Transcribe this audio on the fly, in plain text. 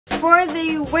For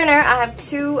the winter, I have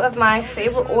two of my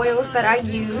favorite oils that I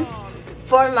use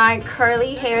for my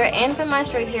curly hair and for my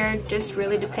straight hair. It just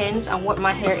really depends on what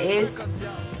my hair is.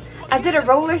 I did a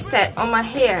roller set on my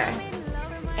hair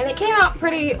and it came out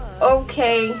pretty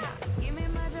okay.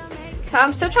 So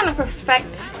I'm still trying to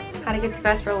perfect how to get the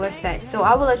best roller set. So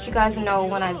I will let you guys know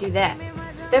when I do that.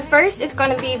 The first is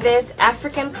going to be this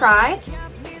African Pride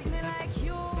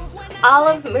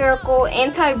Olive Miracle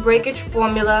Anti-Breakage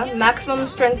Formula Maximum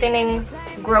Strengthening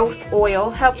Growth Oil.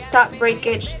 Helps stop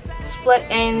breakage, split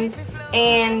ends,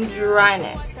 and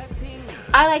dryness.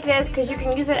 I like this because you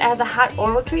can use it as a hot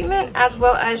oil treatment as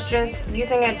well as just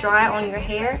using it dry on your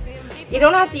hair. You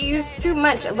don't have to use too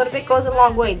much. A little bit goes a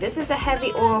long way. This is a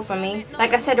heavy oil for me.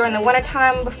 Like I said, during the winter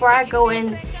time, before I go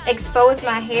and expose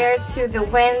my hair to the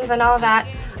winds and all that,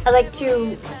 I like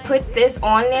to put this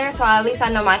on there so at least I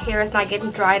know my hair is not getting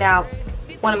dried out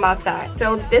when I'm outside.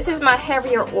 So this is my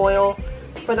heavier oil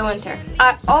for the winter.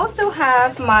 I also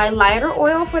have my lighter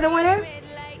oil for the winter.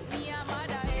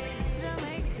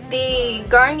 The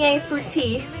Garnier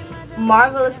Fructis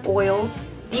Marvelous Oil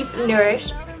Deep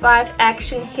Nourish 5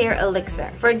 Action Hair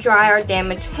Elixir for dry or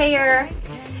damaged hair.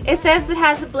 It says it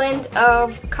has a blend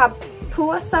of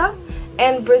capuasa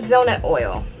and Brazil nut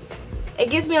oil. It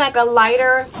gives me like a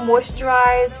lighter,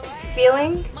 moisturized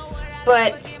feeling,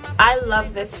 but I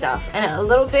love this stuff, and a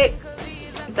little bit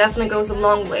definitely goes a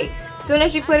long way. As soon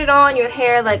as you put it on, your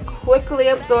hair like quickly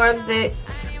absorbs it.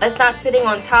 It's not sitting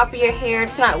on top of your hair.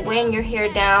 It's not weighing your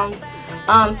hair down.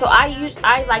 So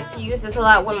I like to use this a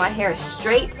lot when my hair is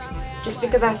straight, just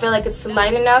because I feel like it's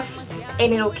light enough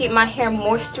and it'll keep my hair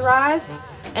moisturized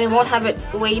and it won't have it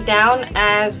weighed down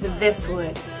as this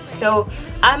would. So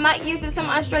I might use this on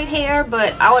my straight hair,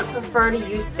 but I would prefer to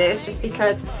use this just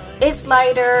because it's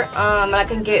lighter. I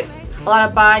can get a lot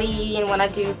of body, and when I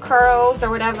do curls or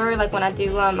whatever, like when I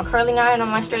do a curling iron on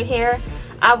my straight hair,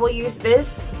 I will use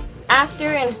this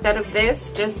after instead of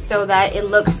this, just so that it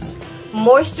looks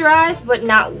moisturized but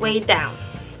not weighed down.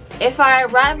 If I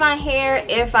wrap my hair,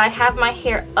 if I have my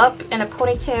hair up in a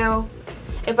ponytail,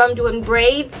 if I'm doing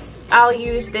braids, I'll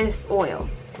use this oil.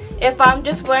 If I'm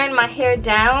just wearing my hair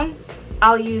down,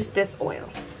 I'll use this oil.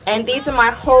 And these are my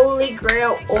holy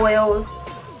grail oils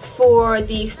for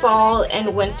the fall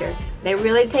and winter. They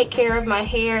really take care of my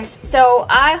hair. So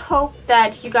I hope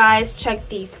that you guys check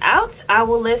these out. I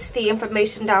will list the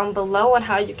information down below on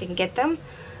how you can get them.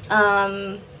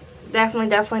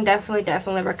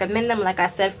 Definitely recommend them, like I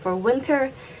said, for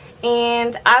winter.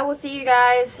 And I will see you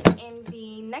guys in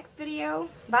the next video.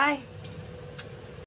 Bye.